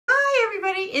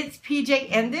everybody, it's PJ,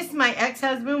 and this is my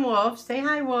ex-husband, Wolf. Say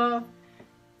hi, Wolf.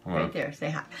 Hello. Right there,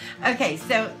 say hi. Okay,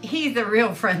 so he's a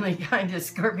real friendly kind of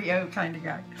Scorpio kind of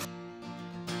guy.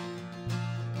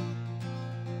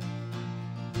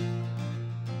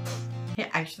 He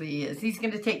actually is. He's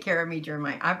going to take care of me during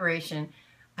my operation.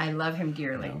 I love him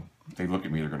dearly. You know, if they look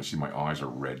at me, they're going to see my eyes are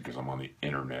red because I'm on the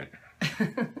internet.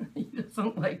 He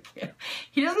doesn't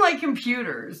like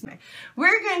computers.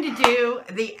 We're going to do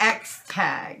the X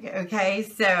tag, okay?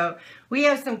 So we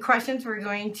have some questions we're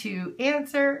going to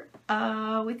answer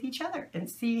with each other and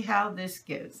see how this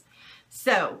goes.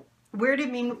 So where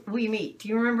did we meet? Do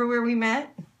you remember where we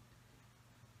met?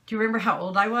 Do you remember how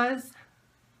old I was?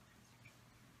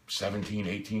 17,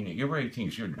 18. You were 18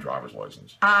 because you had your driver's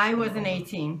license. I wasn't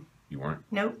 18. You weren't?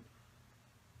 Nope.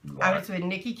 You I lied. was with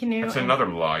Nikki Canoe. That's another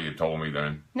lie you told me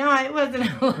then. No, it wasn't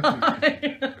a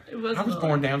lie. I was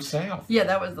born down south. Yeah,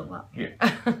 that was a lie.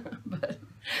 Yeah. But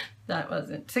that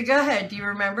wasn't. So go ahead. Do you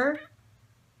remember?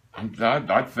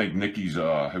 I think Nikki's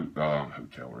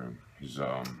hotel room, his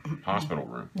hospital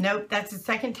room. Nope, that's the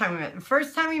second time we met. The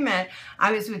first time we met,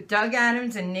 I was with Doug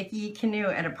Adams and Nikki Canoe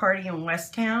at a party in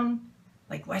Westtown,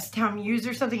 like Westtown Muse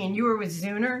or something, and you were with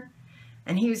Zuner.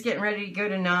 And he was getting ready to go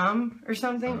to Nam or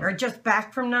something, or just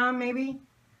back from Nam maybe,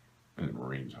 In the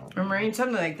Marines home. or Marine,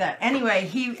 something like that. Anyway,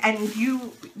 you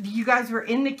guys were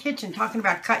in the kitchen talking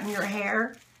about cutting your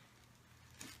hair.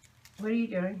 What are you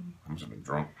doing? I must have been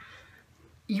drunk.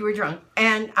 You were drunk,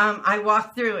 and I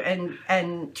walked through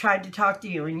and tried to talk to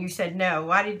you, and you said no.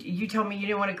 Why did you tell me you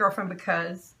didn't want a girlfriend?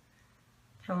 Because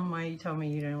tell them why you told me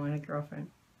you didn't want a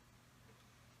girlfriend.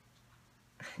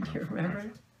 Do you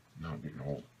remember? No, I'm getting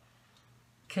old.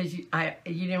 Because you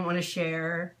didn't want to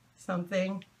share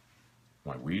something,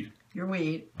 My weed? your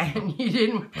weed, and you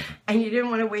didn't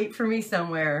want to wait for me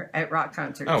somewhere at rock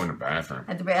concerts. Oh, in the bathroom.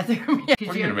 At the bathroom. Yeah, What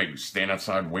are you going to make me stand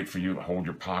outside and wait for you to hold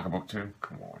your pocketbook too?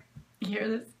 Come on. You hear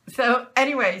this? So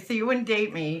anyway, so you wouldn't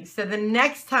date me. So the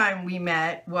next time we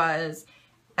met was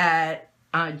at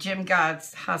Jim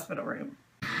Gott's hospital room.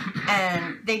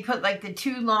 And they put like the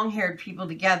two long-haired people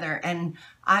together, and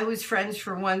I was friends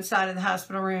for one side of the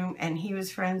hospital room, and he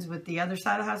was friends with the other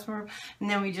side of the hospital room, and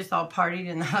then we just all partied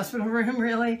in the hospital room,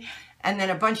 really. And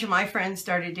then a bunch of my friends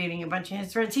started dating a bunch of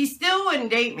his friends. He still wouldn't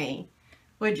date me,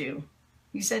 would you?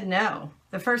 You said no.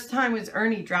 The first time was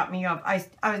Ernie dropped me off. I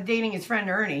was dating his friend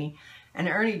Ernie, and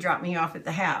Ernie dropped me off at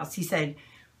the house. He said,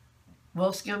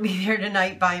 Wolf's going to be there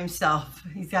tonight by himself.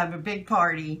 He's having a big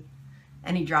party,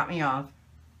 and he dropped me off.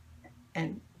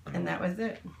 And that was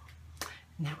it.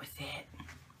 And that was it.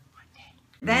 One day.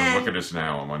 Then Look at us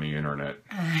now. I'm on the internet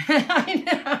I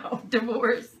know,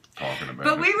 divorced. talking about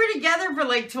But it. we were together for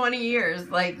like 20 years,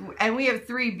 and we have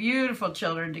 3 beautiful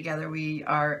children together. We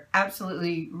are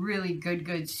absolutely really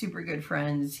good, super good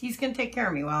friends. He's gonna take care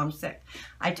of me while I'm sick.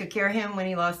 I took care of him when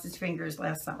he lost his fingers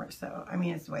last summer. So I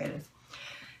mean, it's the way it is.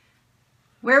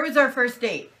 Where was our first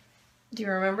date? Do you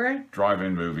remember?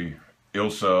 Drive-in movie.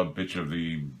 Ilsa, bitch of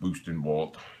the Booston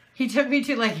Walt. He took me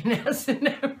to like an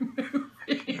S&M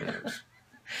movie. Yes.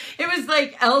 It was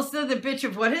like Elsa, the bitch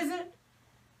of, what is it?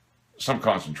 Some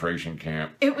concentration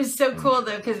camp. It was so cool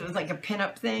though, because it was like a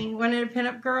pinup thing. Wasn't it a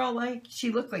pinup girl? Like, she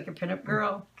looked like a pinup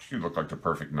girl. She looked like the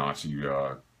perfect Nazi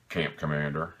camp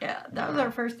commander. Yeah, that was our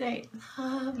first date.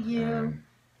 Love you. And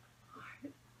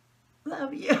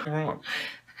Love you. come on.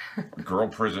 Girl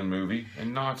prison movie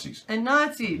and Nazis. And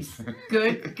Nazis.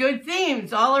 Good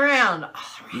themes all around.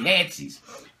 Nazis.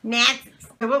 Nazis.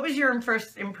 So what was your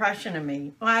first impression of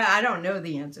me? Well, I don't know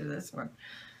the answer to this one.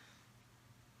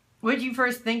 What did you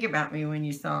first think about me when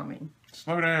you saw me?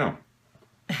 Slow down.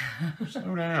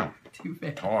 Slow down. Too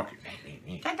bad. Talking.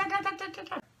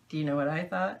 Do you know what I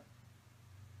thought?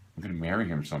 I'm going to marry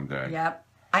him someday. Yep.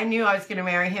 I knew I was going to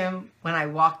marry him when I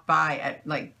walked by at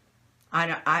like,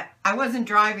 I wasn't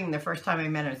driving the first time I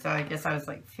met him, so I guess I was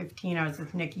like 15. I was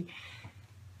with Nikki.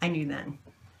 I knew then.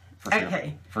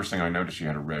 First thing I noticed, you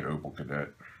had a red Opel Kadett.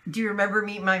 Do you remember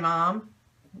meeting my mom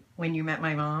when you met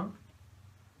my mom?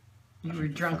 You were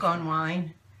drunk on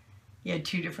wine. You had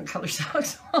 2 different color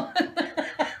socks on.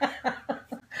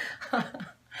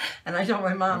 And I told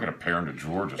my mom. I'm going to pair him to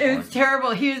George. It was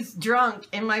terrible. He was drunk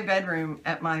in my bedroom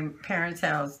at my parents'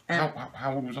 house. And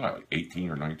How old was I? Like 18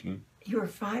 or 19? you were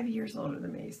 5 years older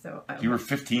than me, so. You were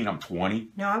 15, I'm 20?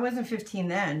 No, I wasn't 15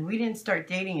 then. We didn't start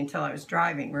dating until I was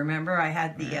driving. Remember, I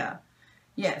had the,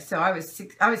 yeah. So I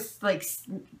was like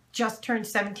just turned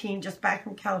 17, just back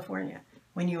from California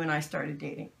when you and I started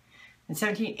dating. And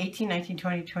 17, 18, 19,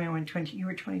 20, 21, 20. You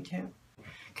were 22.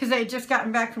 Because I had just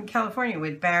gotten back from California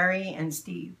with Barry and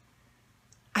Steve.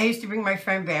 I used to bring my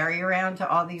friend Barry around to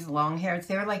all these long hairs.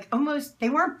 They were like they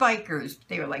weren't bikers.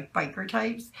 They were like biker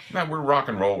types. Man, we're rock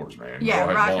and rollers, man. Yeah, we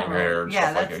all rock had and long roll. hair and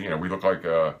Yeah, stuff like that. You know, we look like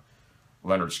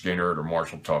Leonard Skinner or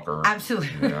Marshall Tucker.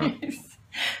 Absolutely. You know?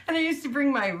 And I used to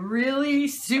bring my really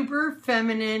super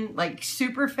feminine, like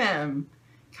super femme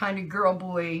kind of girl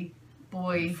boy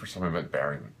First time I met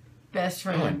Barry. best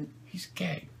friend. He's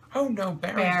gay. Oh no,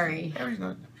 Barry. Barry's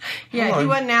not. Yeah, he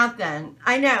wasn't out then.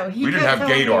 I know. We didn't have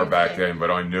gaydar back then,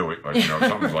 but I knew it. Like, you know,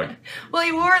 something like. Well,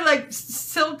 he wore like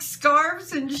silk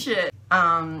scarves and shit.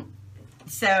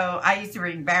 So I used to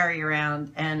bring Barry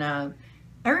around, and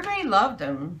everybody loved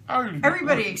him.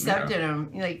 Everybody accepted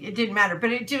him. Like, it didn't matter.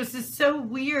 But it just is so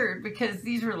weird because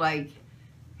these were like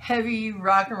heavy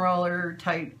rock and roller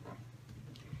type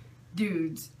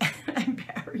dudes. And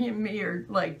Barry and me are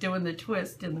like doing the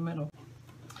twist in the middle.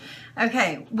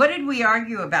 Okay, what did we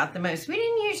argue about the most? We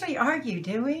didn't usually argue,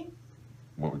 did we?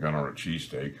 What we got on a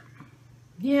cheesesteak.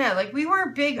 Yeah, like we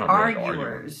weren't big Not really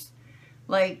arguers.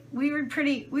 Like we were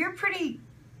pretty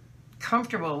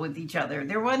comfortable with each other.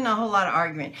 There wasn't a whole lot of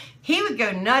argument. He would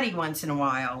go nutty once in a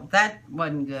while. That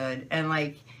wasn't good. And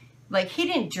like he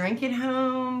didn't drink at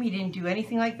home. He didn't do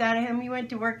anything like that at home. He went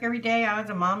to work every day. I was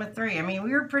a mom of 3. I mean,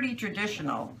 we were pretty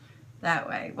traditional that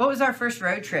way. What was our first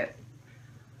road trip?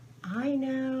 I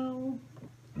know.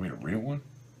 You mean a real one?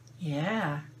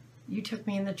 Yeah. You took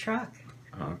me in the truck.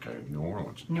 Okay, New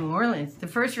Orleans. New Orleans. The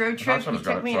first road trip, you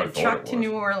took me in a I truck to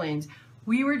New Orleans.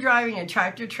 We were driving a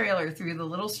tractor trailer through the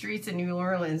little streets of New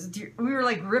Orleans. We were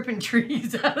like ripping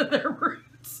trees out of their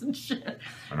roots and shit.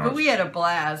 But we had a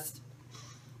blast.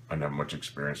 I didn't have much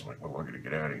experience. I'm like, well, we're going to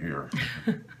get out of here.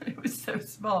 It was so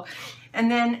small. And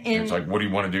then it's like, what do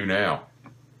you want to do now?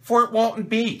 Fort Walton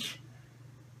Beach.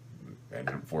 And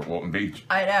in Fort Walton Beach.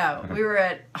 I know. We were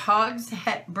at Hog's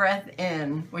Breath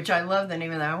Inn, which I love the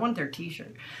name of that. I want their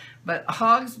t-shirt. But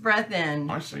Hog's Breath Inn.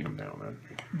 I see them down there.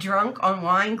 Drunk on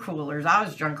wine coolers. I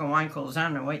was drunk on wine coolers. I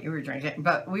don't know what you were drinking.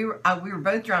 But we were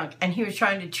both drunk. And he was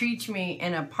trying to teach me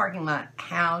in a parking lot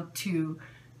how to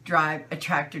drive a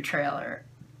tractor trailer.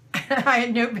 I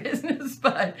had no business,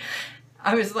 but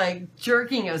I was like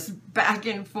jerking us back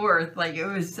and forth. Like it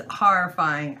was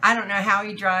horrifying. I don't know how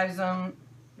he drives them.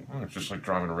 Well, it's just like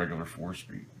driving a regular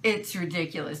 4-speed. It's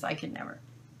ridiculous. I could never.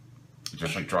 It's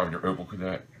just like driving your Opel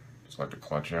Kadett. It's like the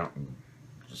clutch out and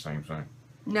it's the same thing.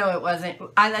 No, it wasn't.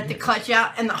 I let the clutch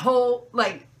out and the whole,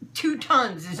 like, 2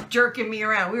 tons is jerking me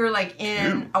around. We were like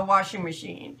in a washing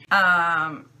machine.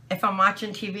 If I'm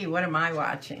watching TV, what am I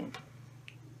watching?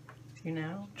 You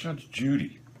know? Judge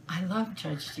Judy. I love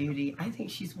Judge Judy. I think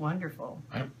she's wonderful.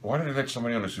 Why did they let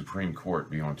somebody on the Supreme Court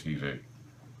be on TV?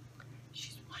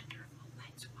 She's wonderful.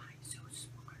 That's why. So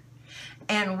smart.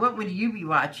 And what would you be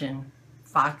watching?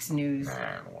 Fox News. Nah,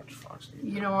 I don't watch Fox News.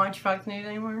 You don't watch Fox News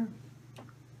anymore?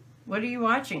 What are you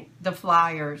watching? The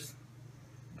Flyers.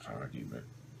 Hockey, but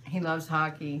he loves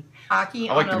hockey. Hockey.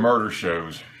 I like the murder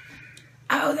shows.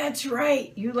 Oh, that's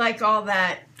right. You like all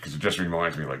that. Because it just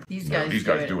reminds me, like these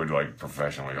guys do it like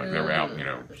professionally, like they're out, you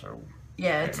know. So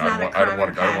yeah, it's not a crime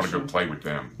of passion. I don't want to go play with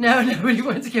them. No, nobody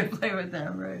wants to go play with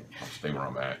them, right? I'll stay where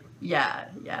I'm at. Yeah,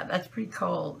 that's pretty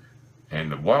cold. And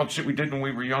the wild shit we did when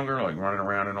we were younger, like running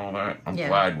around and all that, I'm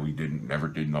glad we never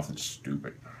did nothing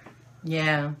stupid.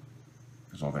 Yeah.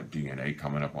 There's all that DNA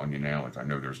coming up on you now. Like, I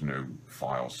know there's no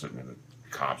file sitting in the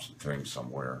cops thing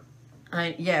somewhere.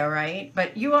 Yeah, right.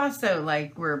 But you also,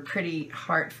 like, were pretty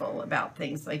heartful about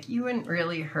things. Like, you wouldn't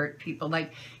really hurt people.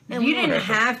 Like, you didn't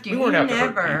have to. You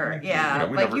never. Yeah.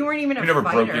 Like, you weren't even a fighter. We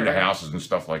never broke into houses and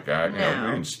stuff like that. You know,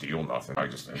 we didn't steal nothing. I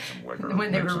just had some liquor.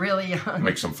 When they were really young.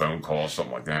 Make some phone calls,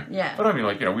 something like that. Yeah. But I mean,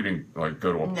 like, you know, we didn't, like,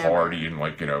 go to a party and,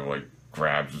 like, you know, like,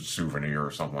 grabs a souvenir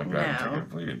or something like that. No.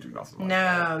 We didn't do nothing like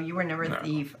that. No, you were never a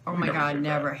thief. Oh, my God,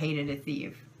 never hated a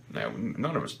thief. No,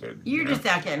 none of us did. You're just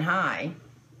out getting high.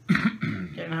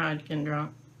 Getting high, getting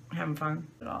drunk, having fun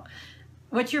at all.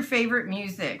 What's your favorite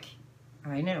music?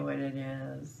 I know what it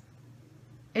is.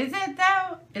 Is it,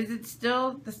 though? Is it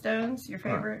still the Stones, your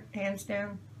favorite, hands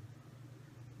down?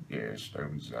 Yeah,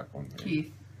 Stones, Zeppelin.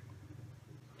 Keith.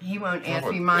 He won't ask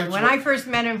me mine. When I first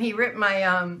met him, he ripped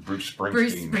my Bruce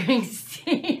Springsteen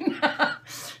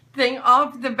thing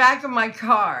off the back of my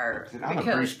car. I said, I'm a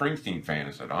Bruce Springsteen fan.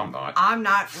 I said, I'm not. I'm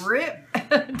not. Rip.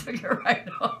 Took it right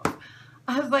off.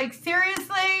 I was like,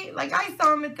 seriously? Like, I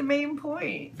saw him at the main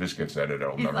point. If this gets edited,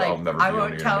 I'll never I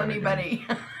won't tell anybody.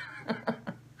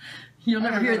 You'll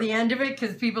never hear the end of it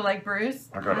because people like Bruce.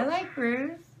 I like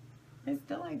Bruce. I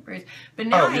still like Bruce. But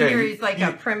now I hear he's like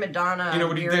a prima donna. You know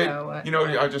what he did? What? You know,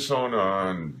 I just saw it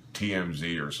on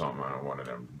TMZ or something. I don't know, one of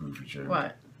them goofy shows.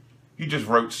 What? He just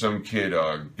wrote some kid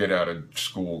get out of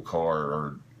school car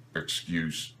or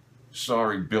excuse.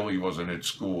 Sorry, Billy wasn't at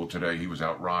school today. He was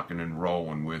out rocking and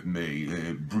rolling with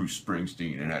me, Bruce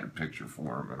Springsteen, and had a picture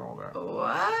for him and all that.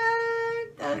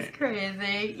 What? That's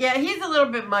crazy. Yeah, he's a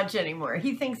little bit much anymore.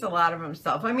 He thinks a lot of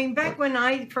himself. I mean, back when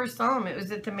I first saw him, it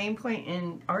was at the Main Point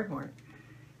in Ardmore.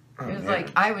 It was like,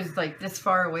 I was like this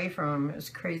far away from him. It was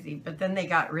crazy. But then they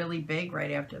got really big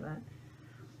right after that.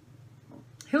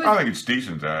 I think it's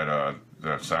decent that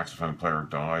the saxophone player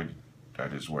died.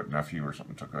 That his nephew or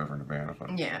something took over in the band.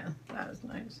 Yeah, that was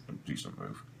nice. A decent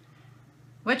move.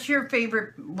 What's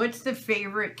the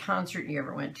favorite concert you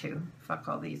ever went to? Fuck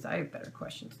all these. I have better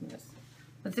questions than this.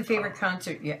 What's the favorite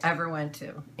concert you ever went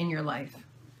to in your life?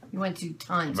 You went to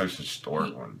tons. The most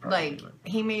historic one, probably. Like,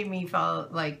 he made me follow,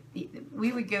 like,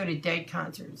 we would go to Dead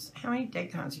concerts. How many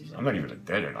Dead concerts? I'm not even a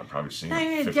Dead. I've probably seen not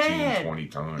it 15, 20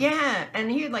 times. Yeah,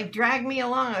 and he would, like, drag me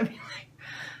along. I'd be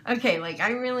like, okay, like,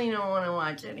 I really don't want to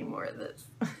watch any more of this.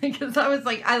 Because I was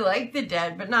like, I like the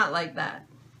Dead, but not like that.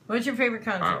 What's your favorite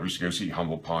concert? We used to go see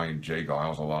Humble Pie and Jay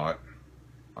Giles a lot.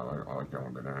 I like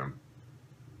going to them.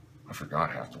 I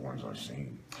forgot half the ones I've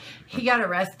seen. He got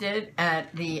arrested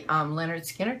at the Leonard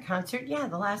Skinner concert. Yeah,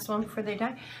 the last one before they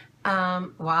died.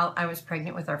 While I was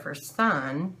pregnant with our first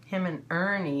son, him and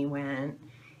Ernie went,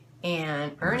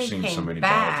 and Ernie came back. I've seen so many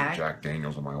bottles of Jack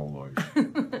Daniels in my whole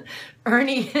life.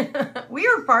 Ernie, we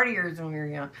were partiers when we were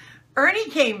young. Ernie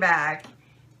came back,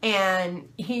 and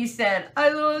he said, "I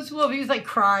lost Wolf." He was like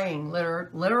crying,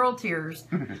 literal tears.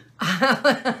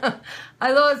 I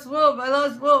lost Wolf. I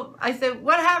lost Wolf. I said,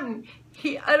 "What happened?"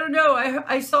 I don't know.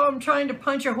 I saw him trying to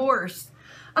punch a horse.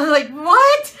 I was like,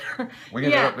 "What?" We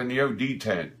ended up in the OD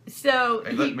tent. So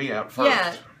they let me out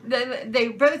first. Yeah, they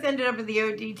both ended up in the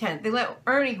OD tent. They let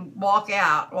Ernie walk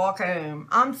home.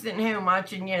 I'm sitting home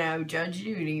watching, Judge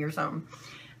Judy or something.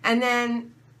 And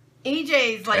then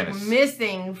EJ's like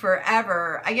missing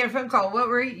forever. I get a phone call.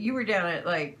 You were down at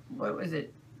what was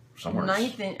it? Somewhere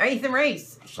 8th and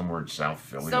Race. Somewhere in South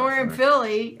Philly. Somewhere in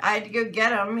Philly. I had to go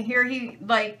get him. Here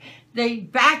they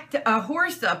backed a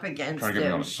horse up against him. Trying to get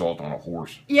me on assault on a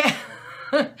horse. Yeah.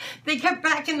 They kept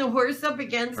backing the horse up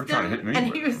against him. Trying to hit me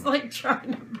and he was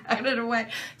trying to bat it away.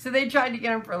 So they tried to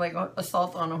get him for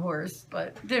assault on a horse, but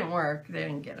it didn't work. They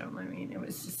didn't get him. I mean, it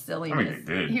was just silliness. I mean,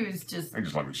 they did. He was just... They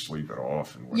just let me sleep it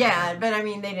off. And yeah, but I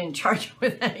mean, they didn't charge him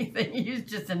with anything. He was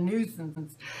just a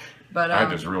nuisance. But I had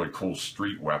this really cool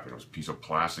street weapon. It was a piece of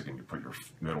plastic, and you put your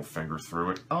middle finger through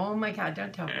it. Oh my God!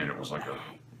 Don't tell me. And it was like a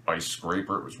ice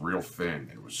scraper. It was real thin.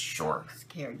 It was sharp. I'm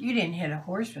scared. You didn't hit a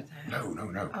horse with that.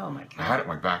 No. Oh my God! I had it in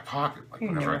my back pocket. Like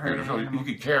whenever I you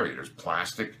could carry it. There's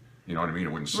plastic. You know what I mean?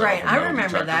 It wouldn't sell. Right. I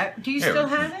remember that. Do you still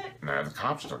have it? No, the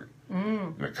cops took it.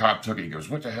 And the cop took it. He goes,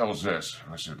 "What the hell is this?"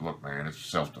 I said, "Look, man, it's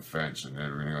self-defense and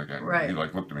everything like that." Right. He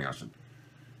looked at me. I said,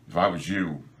 "If I was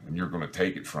you and you're going to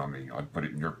take it from me, I'd put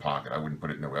it in your pocket. I wouldn't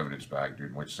put it in no evidence bag, dude.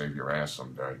 It might save your ass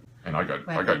someday." And I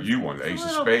got you on the Ace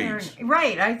of Spades.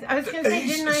 Right. I was going to say,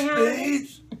 didn't I have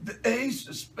Spades? The Ace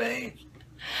of Spades.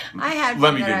 I had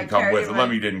Lemmy didn't come with it.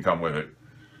 Lemmy didn't come with it.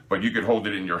 But you could hold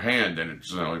it in your hand, and it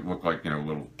looked like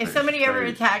little. If somebody ever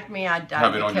attacked me, I'd die.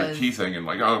 Have it on your key thing, and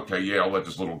okay, yeah, I'll let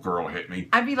this little girl hit me.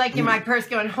 I'd be in my purse,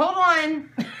 going, "Hold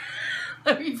on,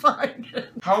 let me find it."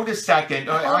 Hold a second.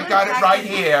 I got it right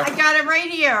here. I got it right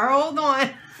here. Hold on.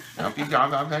 Okay,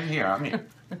 I'm here.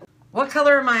 What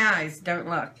color are my eyes? Don't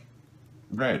look.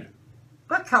 Red.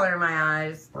 What color are my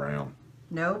eyes? Brown.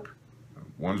 Nope.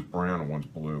 One's brown and one's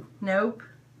blue. Nope.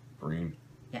 Green.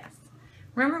 Yes.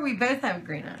 Remember, we both have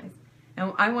green eyes.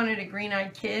 And I wanted a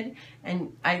green-eyed kid,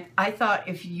 and I thought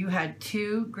if you had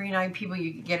two green-eyed people,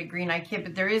 you could get a green-eyed kid,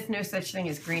 but there is no such thing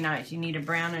as green eyes. You need a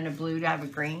brown and a blue to have a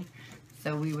green.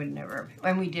 So we would never,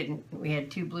 and we didn't. We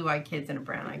had two blue-eyed kids and a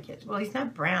brown-eyed kid. Well, he's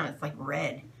not brown. It's like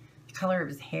red. The color of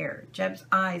his hair. Jeb's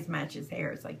eyes match his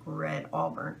hair. It's like red,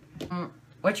 auburn.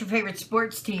 What's your favorite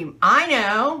sports team? I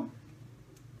know.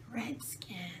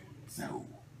 Redskins. No.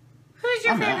 Who's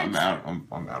your favorite?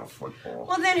 I'm out of football.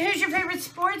 Well, then who's your favorite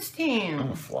sports team?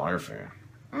 I'm a Flyer fan.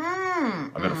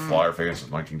 I've been a Flyer fan since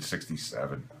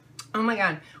 1967. Oh my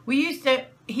God.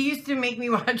 He used to make me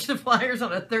watch the Flyers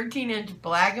on a 13-inch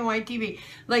black and white TV.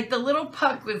 Like the little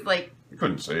puck was like... You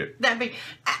couldn't see it. That big.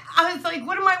 I was like,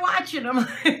 what am I watching? I'm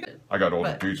like... I got all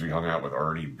the dudes we hung out with,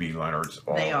 Ernie, B. Leonard's,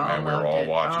 they all and we were all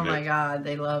watching it. Oh my God,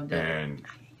 they loved it. And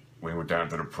we went down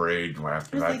to the parade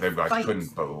after that. They guys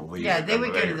couldn't believe it. Yeah, they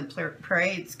would go to the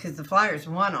parades because the Flyers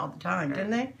won all the time,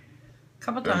 didn't they? A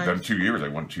couple times. Them 2 years, they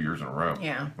won 2 years in a row.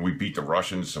 Yeah. And we beat the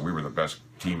Russians, so we were the best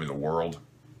team in the world.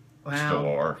 Wow. Still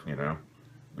are, and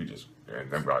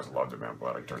them guys loved it, man. I'm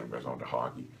glad I turned them guys on to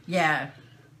hockey. Yeah,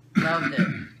 loved it.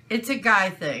 It's a guy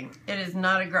thing. It is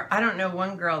not a girl. I don't know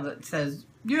one girl that says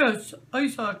Yes,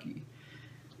 ice hockey.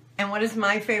 And what is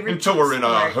my favorite? Until we're in a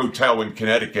sport? hotel in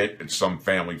Connecticut at some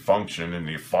family function and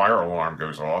the fire alarm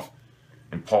goes off.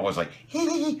 And Paula's like,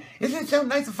 hey, isn't it so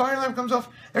nice the fire alarm comes off?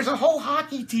 There's a whole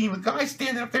hockey team of guys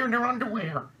standing up there in their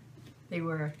underwear. They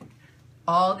were.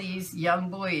 All these young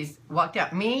boys walked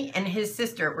out. Me and his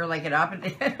sister were like at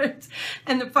opposite ends.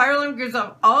 And the fire alarm goes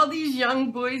off. All these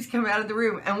young boys come out of the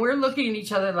room. And we're looking at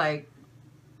each other like,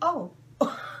 oh.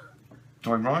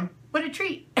 Do I run? What a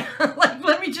treat. Like,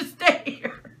 let me just stay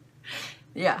here.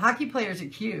 Yeah, hockey players are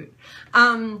cute.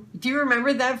 Do you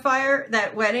remember that fire,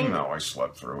 that wedding? No, I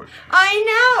slept through it.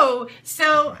 I know.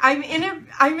 So I'm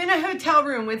in a hotel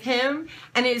room with him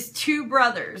and his two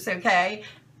brothers, okay?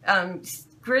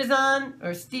 Grizon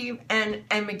or Steve and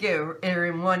Magoo are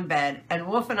in one bed, and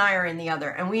Wolf and I are in the other.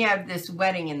 And we have this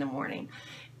wedding in the morning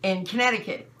in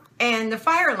Connecticut. And the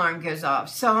fire alarm goes off.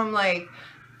 So I'm like,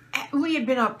 we had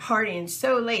been up partying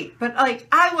so late, but like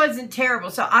I wasn't terrible.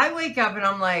 So I wake up and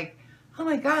I'm like, oh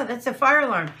my God, that's a fire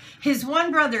alarm. His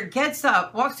one brother gets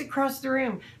up, walks across the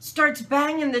room, starts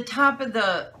banging the top of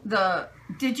the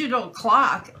digital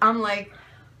clock. I'm like,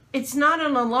 it's not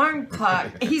an alarm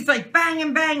clock. He's like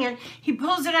banging, banging. He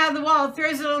pulls it out of the wall,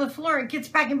 throws it on the floor, and gets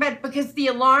back in bed because the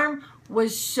alarm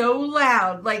was so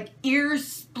loud, like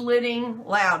ear-splitting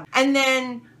loud. And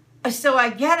then, so I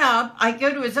get up, I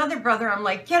go to his other brother, I'm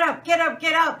like, get up, get up,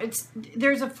 get up.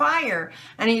 There's a fire.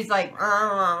 And he's like,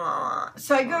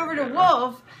 so I go over to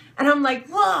Wolf, and I'm like,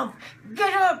 Wolf,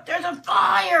 get up, there's a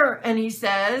fire. And he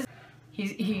says,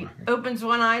 he opens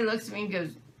one eye, looks at me and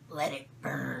goes, let it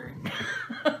burn.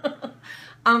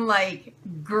 I'm like,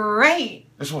 great.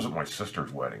 This wasn't my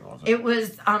sister's wedding, was it? It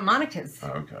was Monica's. Oh,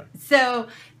 okay. So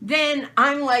then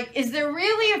I'm like, is there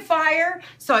really a fire?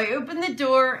 So I open the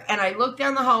door and I look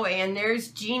down the hallway and there's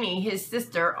Jeannie, his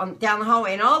sister, down the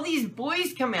hallway. And all these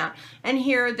boys come out. And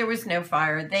here there was no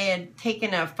fire. They had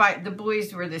taken a fire. The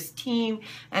boys were this team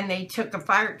and they took a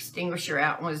fire extinguisher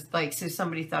out and was like, so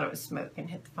somebody thought it was smoke and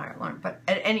hit the fire alarm. But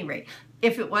at any rate,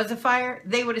 if it was a fire,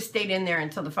 they would have stayed in there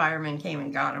until the firemen came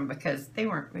and got them because they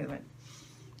weren't moving.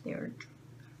 They were...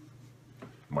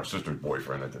 My sister's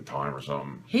boyfriend at the time or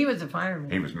something. He was a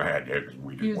fireman. He was mad, yeah, because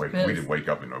we didn't wake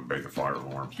up and obey the fire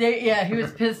alarm. Yeah, he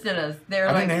was pissed at us. They were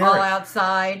I like didn't all hear it.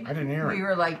 outside. I didn't hear it. We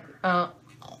were like, I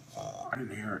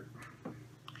didn't hear it.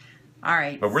 All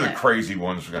right. But we're the crazy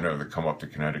ones, you know, that come up to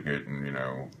Connecticut and, you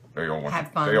know, they all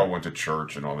went to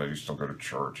church and all that. They still go to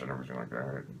church and everything like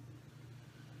that.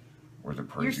 We're the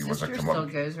crazy ones that come up. Your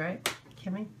sister still goes, right,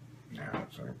 Kimmy? Yeah,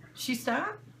 so. She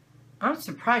stopped? I'm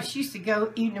surprised. She used to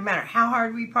go, even no matter how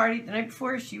hard we partied the night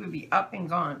before, she would be up and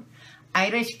gone.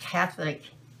 Irish Catholic.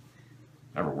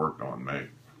 Never worked on me.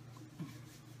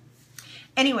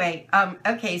 Anyway,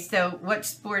 okay, so what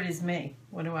sport is me?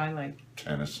 What do I like?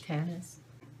 Tennis. Tennis.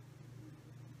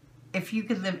 If you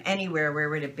could live anywhere, where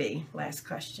would it be? Last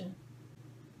question.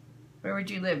 Where would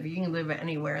you live? You can live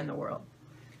anywhere in the world.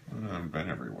 I've been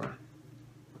everywhere.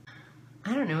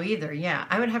 I don't know either. Yeah,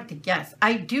 I would have to guess.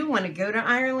 I do want to go to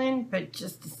Ireland, but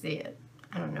just to see it.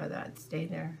 I don't know that I'd stay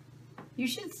there. You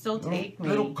should still take me. A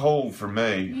little cold for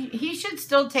me. He should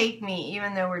still take me,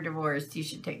 even though we're divorced. He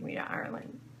should take me to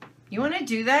Ireland. You want to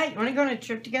do that? You want to go on a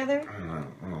trip together?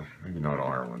 Well, maybe not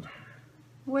Ireland.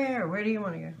 Where? Where do you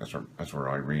want to go? That's where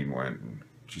Irene went, and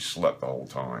she slept the whole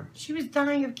time. She was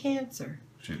dying of cancer.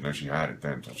 She didn't know she had it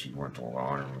then until she went to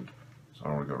Ireland. So I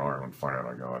don't want to go to Ireland, find out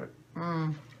I got it.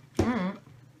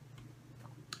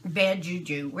 Bad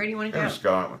juju. Where do you want to go?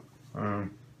 Scotland.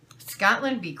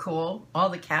 Scotland would be cool. All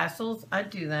the castles. I'd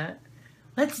do that.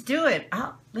 Let's do it.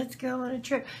 Let's go on a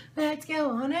trip. Let's go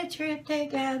on a trip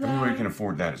together. The only way you can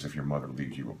afford that is if your mother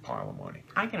leaves you a pile of money.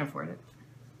 I can afford it.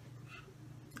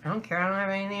 I don't care. I don't have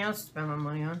anything else to spend my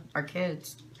money on. Our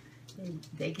kids.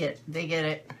 They get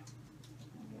it.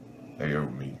 They owe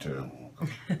me too.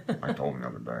 I told them the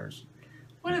other days.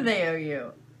 What do they owe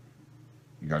you?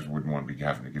 You guys wouldn't want to be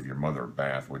having to give your mother a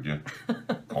bath, would you?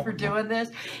 For doing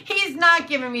this? He's not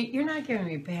giving me... You're not giving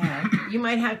me a bath. You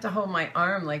might have to hold my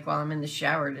arm like while I'm in the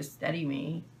shower to steady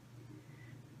me.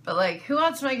 But like, who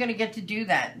else am I going to get to do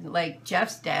that? Like,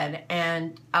 Jeff's dead,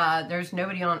 and there's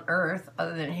nobody on earth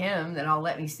other than him that I'll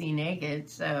let me see naked.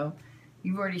 So,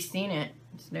 you've already seen it.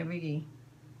 It's no biggie.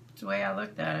 It's the way I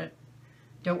looked at it.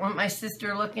 Don't want my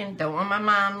sister looking. Don't want my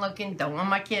mom looking. Don't want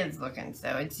my kids looking.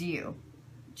 So, it's you.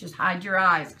 Just hide your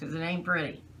eyes because it ain't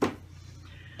pretty.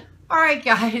 All right,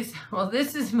 guys. Well,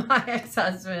 this is my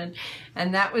ex-husband,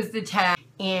 and that was the tag.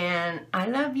 And I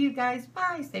love you guys.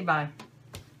 Bye. Say bye.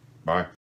 Bye.